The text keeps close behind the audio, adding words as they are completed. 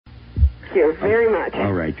you very much.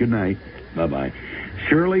 All right, good night. Bye-bye.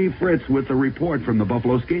 Shirley Fritz with a report from the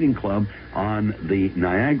Buffalo Skating Club on the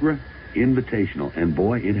Niagara Invitational. And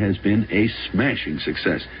boy, it has been a smashing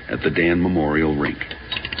success at the Dan Memorial Rink.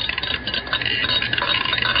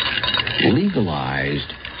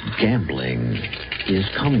 Legalized gambling is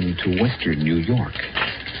coming to Western New York.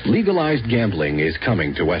 Legalized gambling is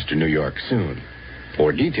coming to Western New York soon.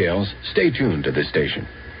 For details, stay tuned to this station.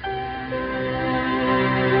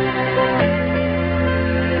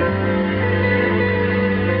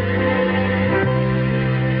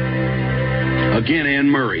 Again, Anne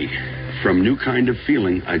Murray. From New Kind of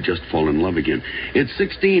Feeling, I Just Fall in Love Again. It's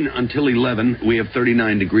 16 until 11. We have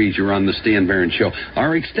 39 degrees. You're on the Stan Barron Show.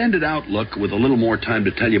 Our extended outlook, with a little more time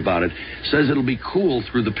to tell you about it, says it'll be cool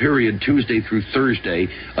through the period Tuesday through Thursday.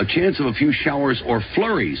 A chance of a few showers or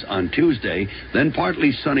flurries on Tuesday, then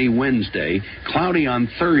partly sunny Wednesday, cloudy on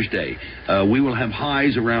Thursday. We will have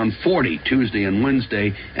highs around 40 Tuesday and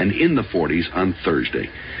Wednesday, and in the 40s on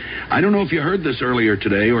Thursday. I don't know if you heard this earlier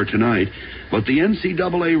today or tonight, but the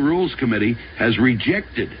NCAA Rules Committee has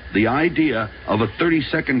rejected the idea of a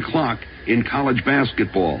 30-second clock in college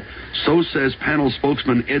basketball. So says panel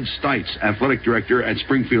spokesman Ed Stites, athletic director at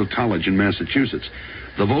Springfield College in Massachusetts.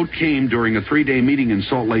 The vote came during a 3-day meeting in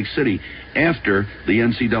Salt Lake City after the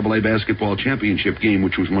NCAA basketball championship game,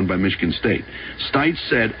 which was won by Michigan State. Stites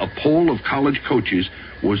said a poll of college coaches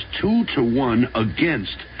was 2-1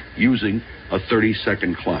 against using a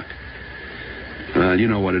 30-second clock. You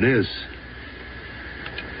know what it is.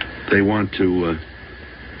 They want to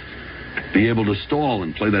be able to stall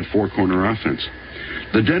and play that four-corner offense.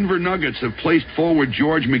 The Denver Nuggets have placed forward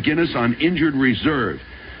George McGinnis on injured reserve.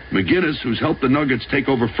 McGinnis, who's helped the Nuggets take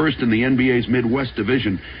over first in the NBA's Midwest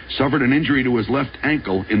Division, suffered an injury to his left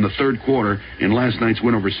ankle in the third quarter in last night's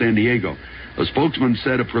win over San Diego. A spokesman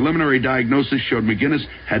said a preliminary diagnosis showed McGinnis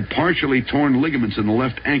had partially torn ligaments in the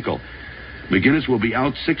left ankle. McGinnis will be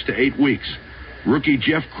out 6 to 8 weeks. Rookie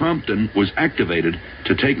Jeff Crompton was activated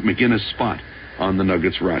to take McGinnis' spot on the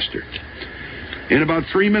Nuggets roster. In about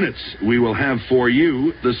 3 minutes, we will have for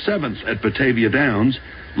you the 7th at Batavia Downs,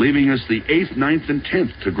 leaving us the 8th, 9th, and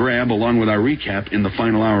 10th to grab, along with our recap in the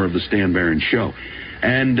final hour of the Stan Barron Show.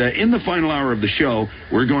 And in the final hour of the show,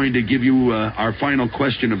 we're going to give you our final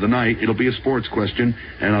question of the night. It'll be a sports question,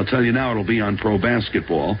 and I'll tell you now it'll be on pro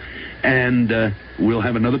basketball. And we'll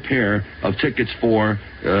have another pair of tickets for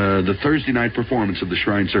the Thursday night performance of the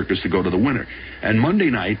Shrine Circus to go to the winner. And Monday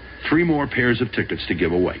night, 3 more pairs of tickets to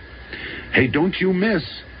give away. Hey, don't you miss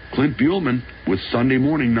Clint Buellman with Sunday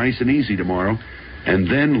Morning Nice and Easy tomorrow. And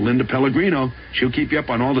then Linda Pellegrino, she'll keep you up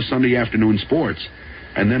on all the Sunday afternoon sports.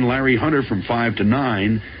 And then Larry Hunter from 5 to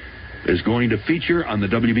 9 is going to feature on the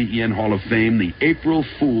WBEN Hall of Fame the April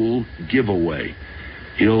Fool giveaway.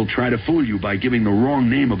 He'll try to fool you by giving the wrong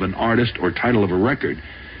name of an artist or title of a record.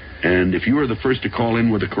 And if you are the first to call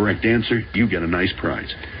in with the correct answer, you get a nice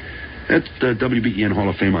prize. That WBEN Hall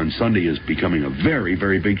of Fame on Sunday is becoming a very,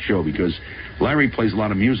 very big show because Larry plays a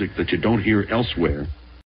lot of music that you don't hear elsewhere.